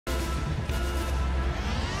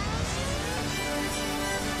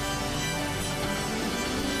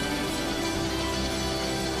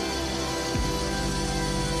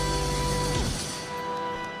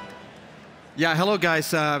Yeah, hello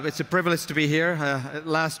guys. It's a privilege to be here.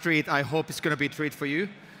 Last treat, I hope it's going to be a treat for you.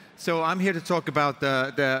 So I'm here to talk about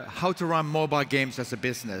the how to run mobile games as a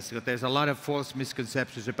business. There's a lot of false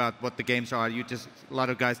misconceptions about what the games are. A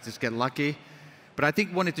lot of guys just get lucky. But I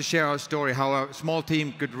think wanted to share our story, how a small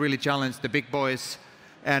team could really challenge the big boys,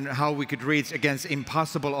 and how we could reach against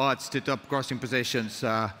impossible odds to top grossing positions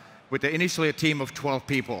with initially a team of 12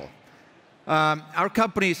 people. Our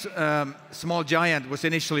company's Small Giant was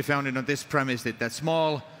initially founded on this premise that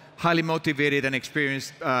small, highly motivated and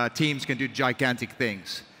experienced teams can do gigantic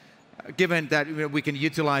things. Given that we can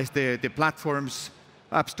utilize the platforms,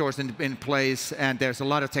 app stores in place, and there's a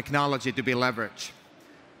lot of technology to be leveraged.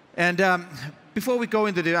 And before we go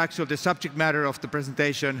into the subject matter of the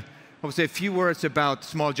presentation, I will say a few words about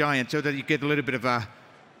Small Giant so that you get a little bit of a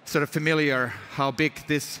sort of familiar how big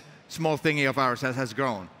this small thingy of ours has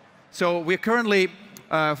grown. So we're currently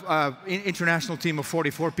an international team of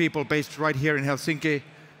 44 people based right here in Helsinki.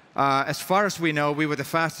 As far as we know, we were the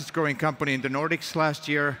fastest growing company in the Nordics last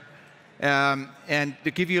year. And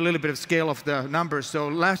to give you a little bit of scale of the numbers, so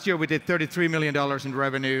last year we did $33 million in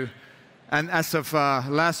revenue. And as of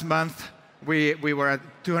last month, we were at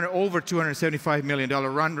over $275 million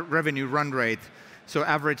revenue run rate. So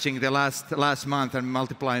averaging the last month and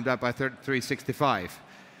multiplying that by 365.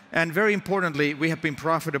 And very importantly, we have been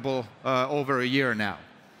profitable over a year now.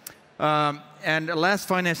 And the last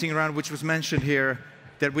financing round, which was mentioned here,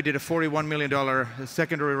 that we did a $41 million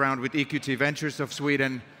secondary round with EQT Ventures of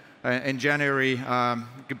Sweden in January,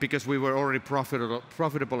 because we were already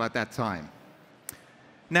profitable at that time.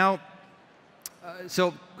 Now,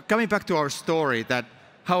 so coming back to our story, that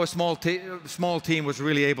how a small team was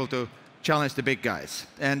really able to challenge the big guys.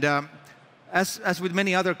 And as with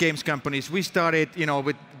many other games companies, we started,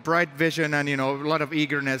 with bright vision and a lot of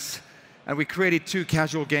eagerness, and we created two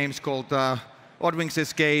casual games called Odd Wings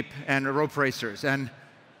Escape and Rope Racers, and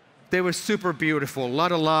they were super beautiful. A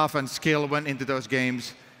lot of love and skill went into those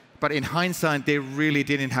games, but in hindsight, they really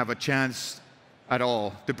didn't have a chance at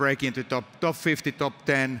all to break into top 50, top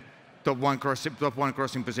 10, top one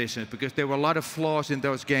crossing positions, because there were a lot of flaws in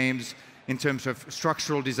those games in terms of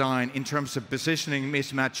structural design, in terms of positioning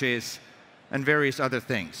mismatches, and various other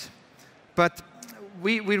things. But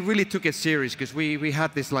we really took it serious, because we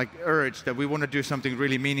had this urge that we want to do something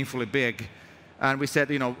really meaningfully big. And we said,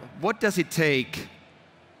 what does it take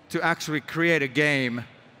to actually create a game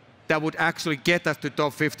that would actually get us to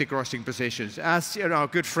top 50 crossing positions, as our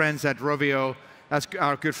good friends at Rovio, as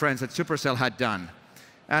our good friends at Supercell had done.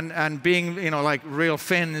 And being like real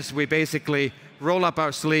Finns, we basically roll up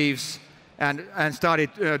our sleeves and started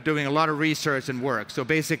doing a lot of research and work. So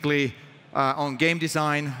basically, on game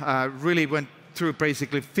design, really went through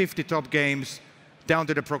basically 50 top games, down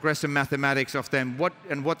to the progressive mathematics of them. What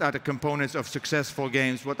are the components of successful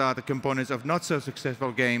games? What are the components of not so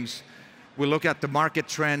successful games? We look at the market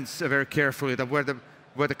trends very carefully,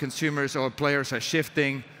 where the consumers or players are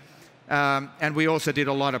shifting. And we also did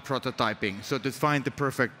a lot of prototyping, so to find the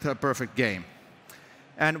perfect game.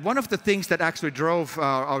 And one of the things that actually drove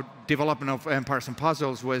our development of Empires and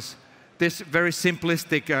Puzzles was this very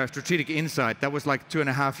simplistic strategic insight that was like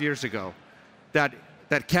 2.5 years ago,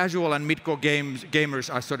 that casual and mid-core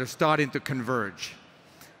gamers are sort of starting to converge.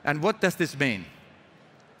 And what does this mean?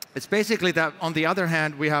 It's basically that, on the other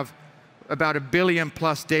hand, we have about 1 billion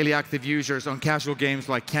plus daily active users on casual games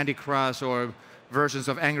like Candy Crush or versions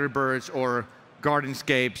of Angry Birds or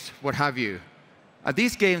Gardenscapes, what have you.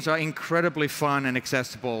 These games are incredibly fun and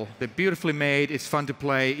accessible. They're beautifully made, it's fun to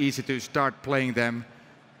play, easy to start playing them.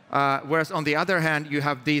 Whereas on the other hand, you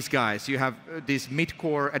have these guys. You have these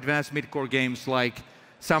advanced mid-core games like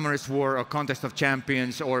Summoner's War or Contest of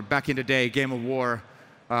Champions, or back in the day, Game of War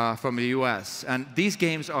from the US. And these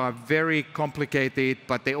games are very complicated,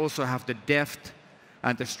 but they also have the depth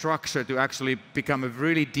and the structure to actually become a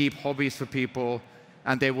really deep hobbies for people,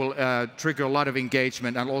 and they will trigger a lot of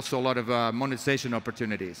engagement and also a lot of monetization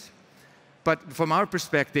opportunities. But from our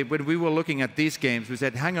perspective, when we were looking at these games, we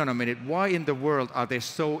said, hang on a minute, why in the world are they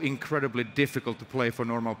so incredibly difficult to play for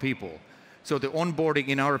normal people? So the onboarding,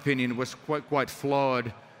 in our opinion, was quite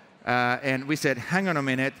flawed. And we said, hang on a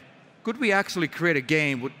minute, could we actually create a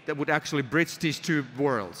game that would actually bridge these two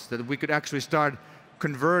worlds? That we could actually start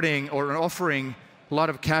converting or offering a lot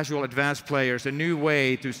of casual advanced players a new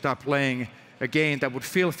way to start playing a game that would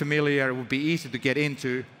feel familiar, would be easy to get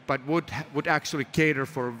into, but would actually cater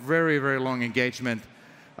for very, very long engagement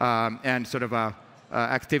and sort of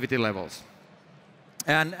activity levels.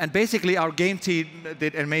 And basically, our game team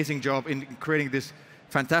did an amazing job in creating this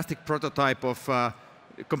fantastic prototype of a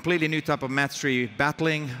completely new type of match 3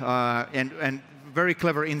 battling and very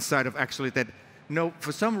clever insight of actually that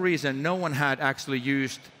for some reason, no one had actually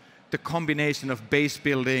used the combination of base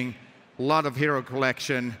building, a lot of hero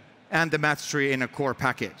collection, and the match tree in a core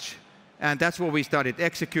package. And that's what we started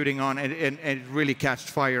executing on, and it really catched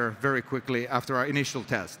fire very quickly after our initial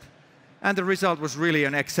test. And the result was really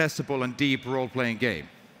an accessible and deep role-playing game.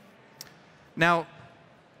 Now,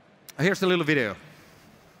 here's a little video.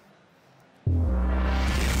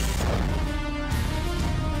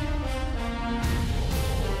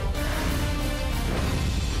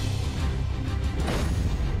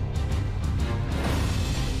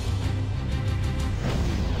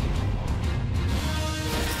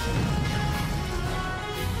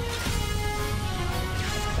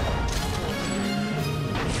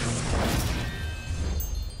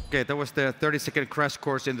 Okay, that was the 30-second crash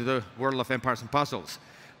course into the world of Empires and Puzzles.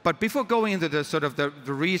 But before going into the sort of the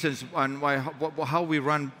reasons on how we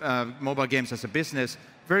run mobile games as a business,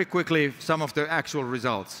 very quickly some of the actual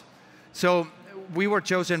results. So we were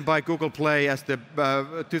chosen by Google Play as the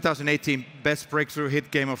 2018 Best Breakthrough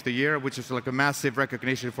Hit Game of the Year, which is like a massive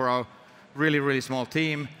recognition for our really, really small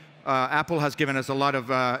team. Apple has given us a lot of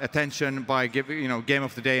attention by giving, Game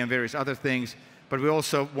of the Day and various other things. But we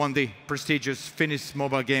also won the prestigious Finnish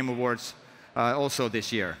Mobile Game Awards also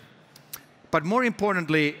this year. But more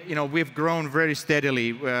importantly, we've grown very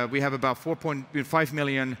steadily. We have about 4.5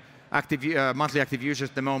 million monthly active users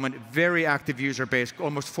at the moment, very active user base,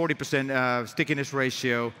 almost 40% stickiness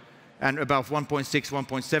ratio, and about 1.6,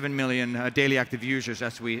 1.7 million daily active users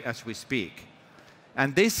as we speak.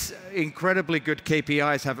 And this incredibly good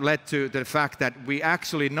KPIs have led to the fact that we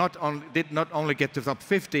actually did not only get to top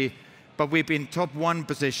 50, but we've been top 1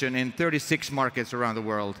 position in 36 markets around the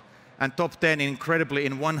world, and top 10 incredibly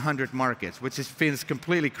in 100 markets, which feels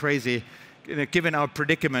completely crazy, given our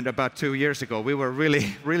predicament about 2 years ago. We were a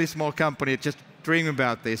really, really small company just dreaming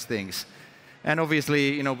about these things. And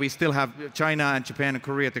obviously, we still have China and Japan and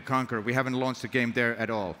Korea to conquer. We haven't launched a game there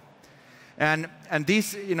at all. And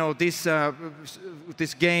this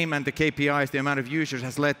game and the KPIs, the amount of users,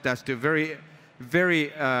 has led us to very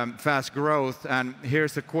fast growth, and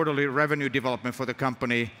here's the quarterly revenue development for the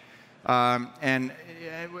company. And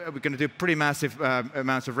we're going to do pretty massive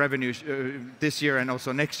amounts of revenue this year and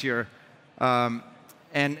also next year.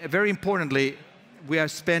 And very importantly, we are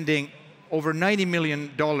spending over $90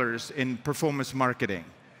 million in performance marketing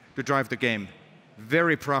to drive the game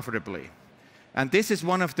very profitably. And this is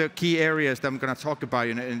one of the key areas that I'm going to talk about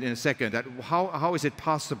in a second. That how is it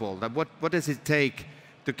possible? That what does it take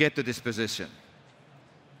to get to this position?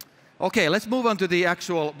 Okay, let's move on to the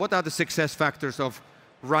actual, what are the success factors of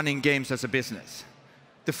running games as a business?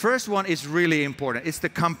 The first one is really important. It's the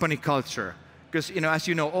company culture. Because, as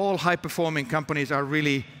you know, all high-performing companies are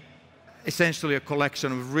really essentially a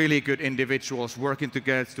collection of really good individuals working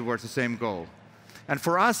together towards the same goal. And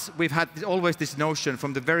for us, we've had always this notion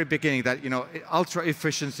from the very beginning that, ultra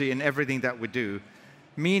efficiency in everything that we do,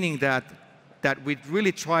 meaning that we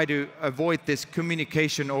really try to avoid this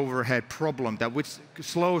communication overhead problem which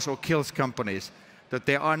slows or kills companies, that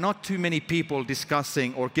there are not too many people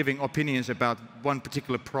discussing or giving opinions about one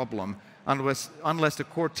particular problem unless the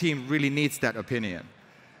core team really needs that opinion.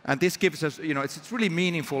 And this gives us, it's really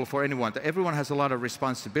meaningful for anyone. That everyone has a lot of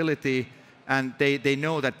responsibility, and they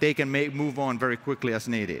know that they can move on very quickly as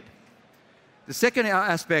needed. The second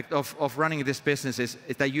aspect of running this business is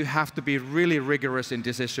that you have to be really rigorous in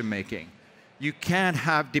decision making. You can't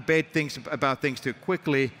debate about things too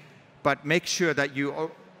quickly, but make sure that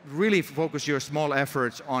you really focus your small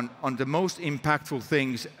efforts on the most impactful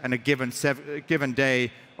things in a given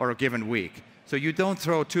day or a given week. So you don't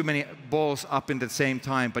throw too many balls up in the same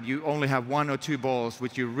time, but you only have 1 or 2 balls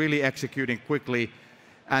which you're really executing quickly,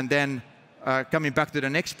 and then coming back to the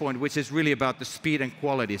next point, which is really about the speed and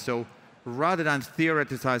quality. So rather than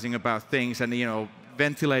theoretizing about things and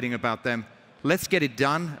ventilating about them, let's get it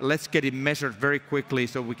done, let's get it measured very quickly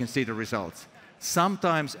so we can see the results.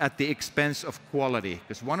 Sometimes at the expense of quality,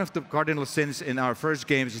 because one of the cardinal sins in our first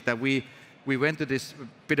games is that we went to this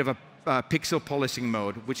bit of a pixel polishing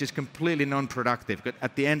mode, which is completely non-productive. But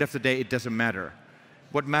at the end of the day, it doesn't matter.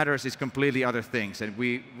 What matters is completely other things, and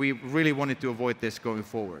we really wanted to avoid this going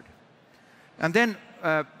forward. And then,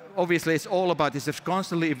 obviously, it's all about this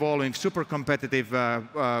constantly evolving, super competitive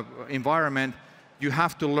environment. You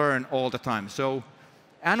have to learn all the time. So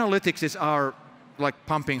analytics is our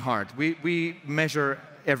pumping heart. We measure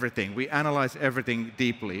everything. We analyze everything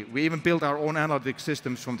deeply. We even build our own analytic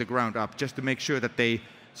systems from the ground up just to make sure that they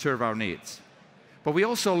serve our needs. But we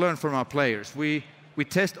also learn from our players. We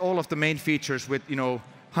test all of the main features with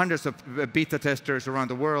hundreds of beta testers around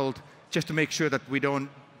the world just to make sure that we don't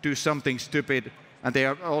do something stupid and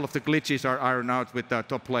all of the glitches are ironed out with the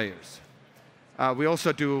top players. We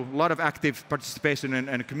also do a lot of active participation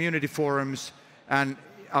in community forums, and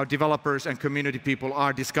our developers and community people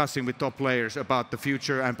are discussing with top players about the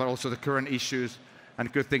future but also the current issues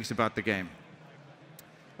and good things about the game.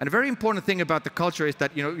 And a very important thing about the culture is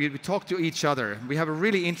that we talk to each other. We have a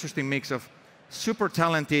really interesting mix of super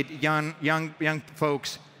talented young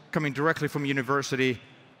folks coming directly from university,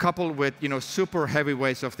 coupled with super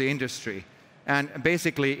heavyweights of the industry. And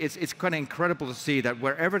basically, it's kind of incredible to see that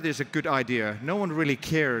wherever there's a good idea, no one really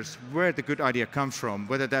cares where the good idea comes from,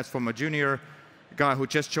 whether that's from a junior guy who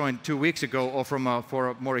just joined 2 weeks ago or for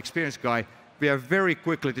a more experienced guy. We are very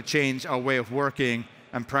quickly to change our way of working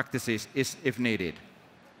and practices if needed.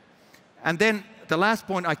 And then the last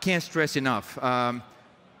point I can't stress enough.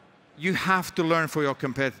 You have to learn from your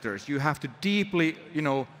competitors. You have to deeply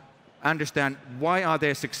understand why are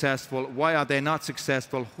they successful, why are they not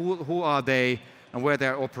successful, who are they, and where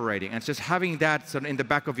they're operating. And just having that sort of in the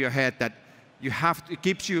back of your head that it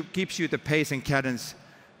keeps you the pace and cadence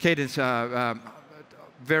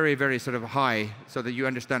very, very sort of high, so that you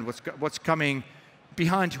understand what's coming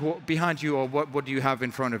behind you or what do you have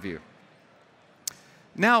in front of you.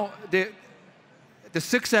 Now, the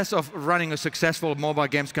success of running a successful mobile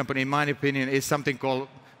games company, in my opinion, is something called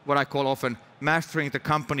what I call often mastering the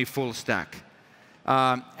company full stack.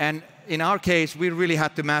 And in our case, we really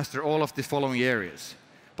had to master all of the following areas.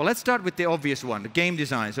 But let's start with the obvious one, the game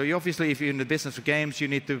design. So obviously, if you're in the business of games, you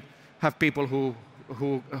need to have people who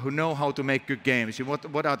know how to make good games.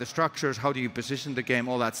 What are the structures? How do you position the game?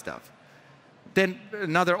 All that stuff. Then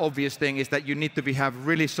another obvious thing is that you need to have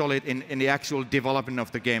really solid in the actual development of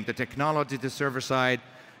the game, the technology, the server side,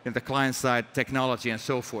 and the client side, technology, and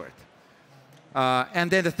so forth. And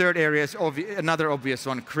then the third area is another obvious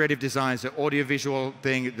one, creative design, the audiovisual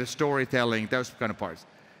thing, the storytelling, those kind of parts.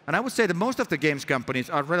 And I would say that most of the games companies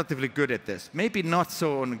are relatively good at this. Maybe not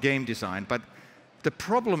so on game design, but the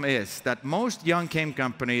problem is that most young game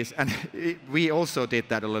companies, and we also did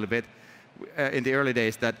that a little bit in the early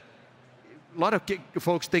days, that a lot of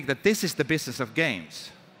folks think that this is the business of games.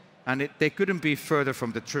 And they couldn't be further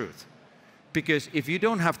from the truth. Because if you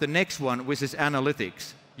don't have the next one, which is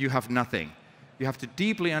analytics, you have nothing. You have to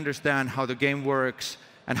deeply understand how the game works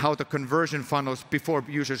and how the conversion funnels before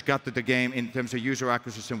users got to the game in terms of user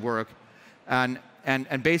acquisition work. And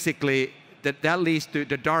basically, that leads to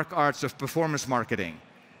the dark arts of performance marketing.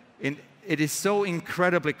 It is so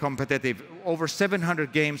incredibly competitive. Over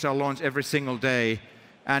 700 games are launched every single day.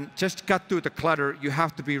 And just cut through the clutter, you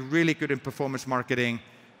have to be really good in performance marketing.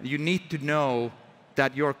 You need to know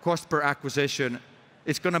that your cost per acquisition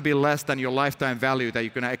is going to be less than your lifetime value that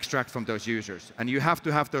you're going to extract from those users. And you have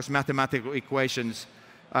to have those mathematical equations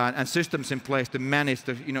and systems in place to manage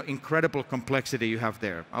the incredible complexity you have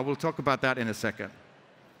there. I will talk about that in a second.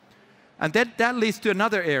 And that leads to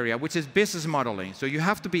another area, which is business modeling. So you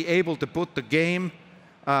have to be able to put the game,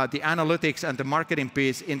 the analytics, and the marketing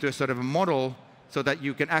piece into a sort of a model so that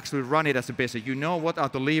you can actually run it as a business. You know what are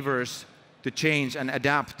the levers to change and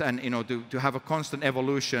adapt and to have a constant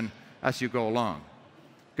evolution as you go along.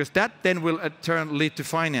 Because that then will in turn lead to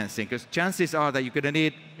financing. Because chances are that you're going to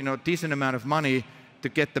need a decent amount of money to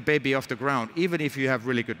get the baby off the ground, even if you have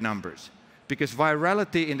really good numbers. Because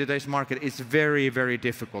virality in today's market is very, very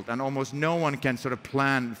difficult, and almost no one can sort of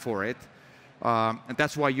plan for it. And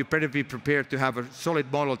that's why you better be prepared to have a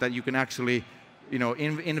solid model that you can actually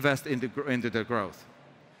invest into the growth.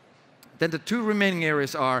 Then the two remaining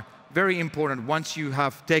areas are very important once you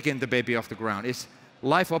have taken the baby off the ground. It's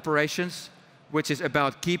live operations, which is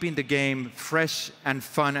about keeping the game fresh and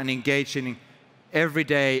fun and engaging every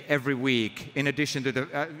day, every week, in addition to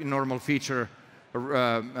the normal feature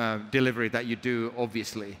delivery that you do,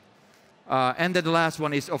 obviously. And then the last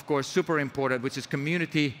one is, of course, super important, which is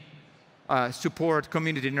community support,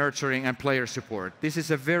 community nurturing, and player support. This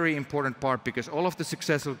is a very important part because all of the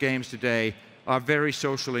successful games today are very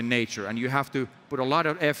social in nature, and you have to put a lot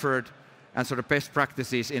of effort and sort of best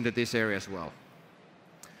practices into this area as well.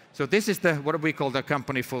 So this is what we call the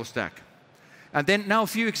company full stack. And then now a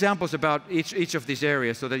few examples about each of these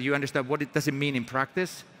areas so that you understand what it does mean in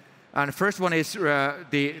practice. And the first one is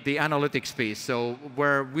the analytics piece, so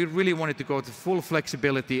where we really wanted to go to full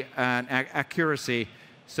flexibility and accuracy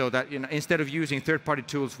so that instead of using third-party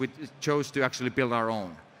tools, we chose to actually build our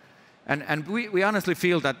own. And we honestly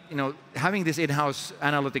feel that having this in-house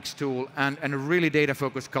analytics tool and a really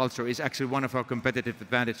data-focused culture is actually one of our competitive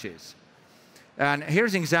advantages. And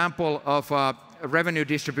here's an example of a revenue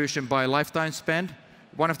distribution by lifetime spend.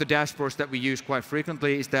 One of the dashboards that we use quite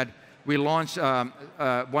frequently is that we launched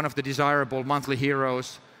one of the desirable monthly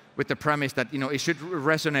heroes with the premise that it should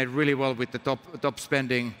resonate really well with the top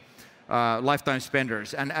spending lifetime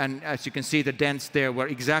spenders. And as you can see, the dents there were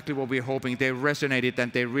exactly what we were hoping. They resonated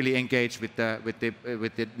and they really engaged with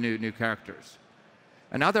the new characters.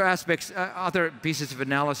 And other aspects, other pieces of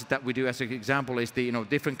analysis that we do, as an example, is the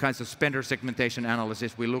different kinds of spender segmentation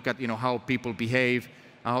analysis. We look at how people behave,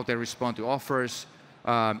 how they respond to offers,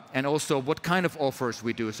 and also what kind of offers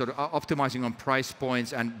we do. So optimizing on price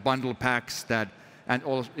points and bundle packs and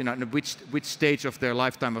also which stage of their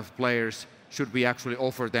lifetime of players should we actually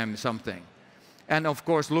offer them something. And of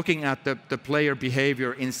course, looking at the player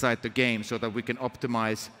behavior inside the game so that we can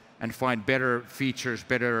optimize and find better features,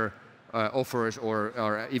 better offers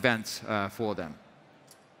or events for them.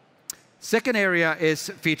 Second area is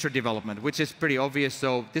feature development, which is pretty obvious.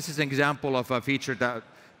 So this is an example of a feature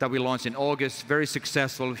that we launched in August. Very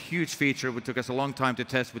successful, huge feature. It took us a long time to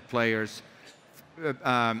test with players.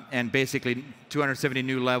 And basically 270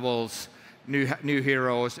 new levels, new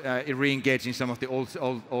heroes, re-engaging some of the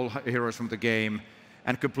old heroes from the game,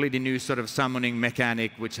 and completely new sort of summoning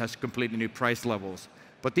mechanic, which has completely new price levels.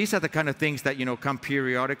 But these are the kind of things that come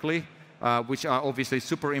periodically, which are obviously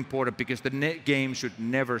super important because the game should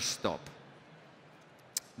never stop.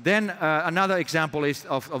 Then another example is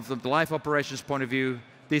of the live operations point of view.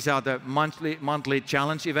 These are the monthly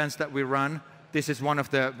challenge events that we run. This is one of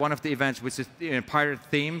the events which is pirate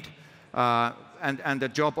themed, and the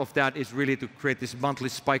job of that is really to create this monthly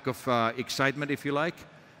spike of excitement, if you like,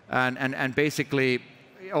 and basically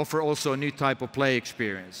offer also a new type of play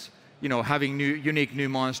experience. Having unique new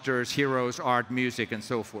monsters, heroes, art, music, and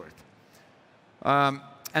so forth.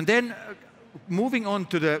 And then moving on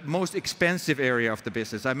to the most expensive area of the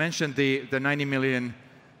business. I mentioned the 90 million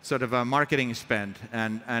sort of marketing spend,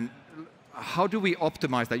 and how do we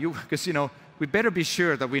optimize that? Because we better be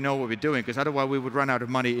sure that we know what we're doing, because otherwise we would run out of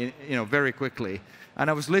money very quickly. And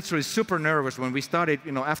I was literally super nervous when we started,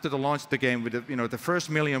 after the launch of the game, with the first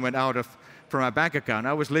million went out from our bank account.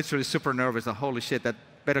 I was literally super nervous. Holy shit, that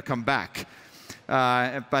better come back.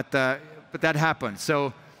 But that happened.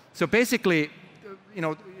 So basically,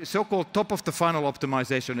 so-called top of the funnel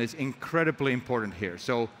optimization is incredibly important here.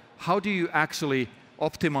 So how do you actually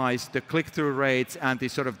optimize the click-through rates and the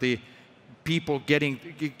sort of the people getting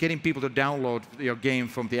people to download your game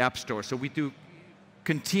from the App Store? So we do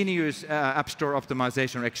continuous App Store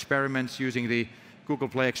optimization experiments using the Google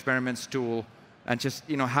Play Experiments tool, and just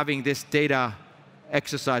having this data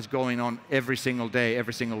exercise going on every single day,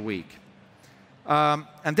 every single week.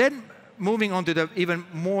 And then moving on to even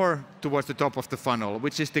more towards the top of the funnel,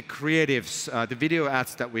 which is the creatives, the video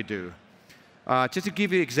ads that we do. Just to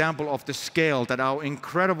give you an example of the scale that our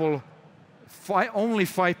incredible only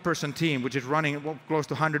 5-person team, which is running close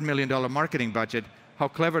to $100 million marketing budget, how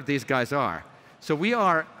clever these guys are. So we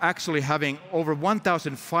are actually having over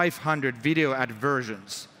 1,500 video ad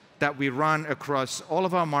versions that we run across all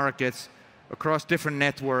of our markets, across different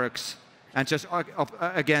networks, and just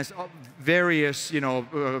against various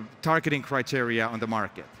targeting criteria on the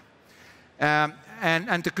market.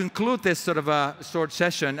 And to conclude this sort of a short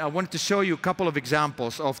session, I wanted to show you a couple of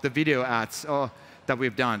examples of the video ads that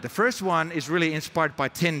we've done. The first one is really inspired by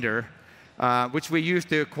Tinder, which we use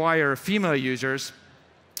to acquire female users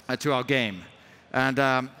to our game. And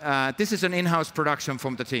this is an in-house production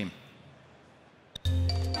from the team.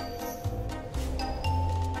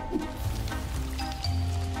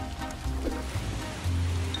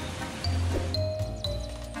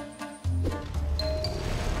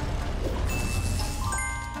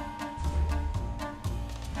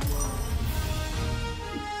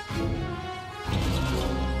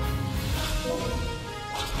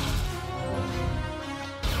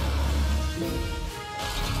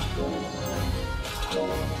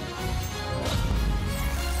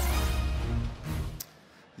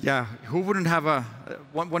 Yeah, who wouldn't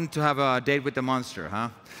want to have a date with the monster, huh?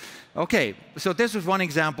 Okay, so this was one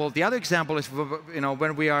example. The other example is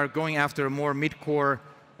when we are going after more mid-core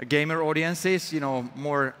gamer audiences,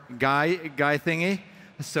 more guy thingy.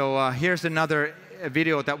 So here's another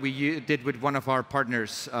video that we did with one of our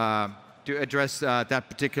partners to address that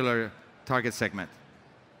particular target segment.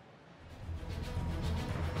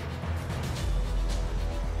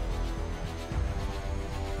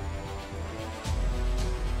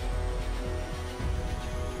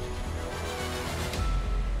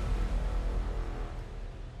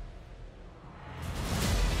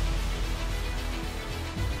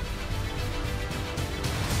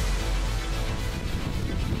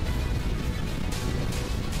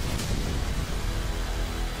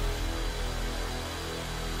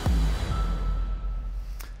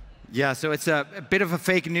 Yeah, so it's a bit of a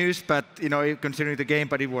fake news, but considering the game,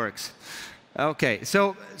 but it works. Okay,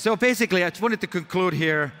 so basically, I just wanted to conclude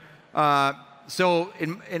here. So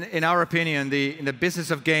in our opinion, the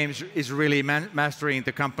business of games is really mastering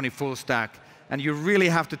the company full stack. And you really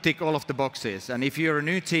have to tick all of the boxes. And if you're a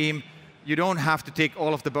new team, you don't have to tick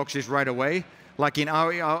all of the boxes right away. Like in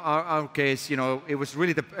our case, you know, it was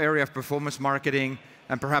really the area of performance marketing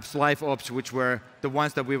and perhaps live ops, which were the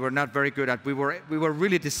ones that we were not very good at. We were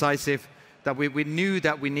really decisive that we knew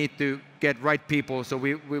that we need to get right people. So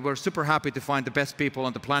we were super happy to find the best people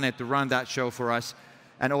on the planet to run that show for us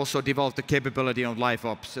and also develop the capability on live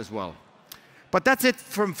ops as well. But that's it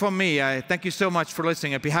from me. Thank you so much for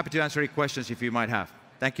listening. I'd be happy to answer any questions if you might have.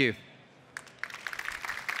 Thank you.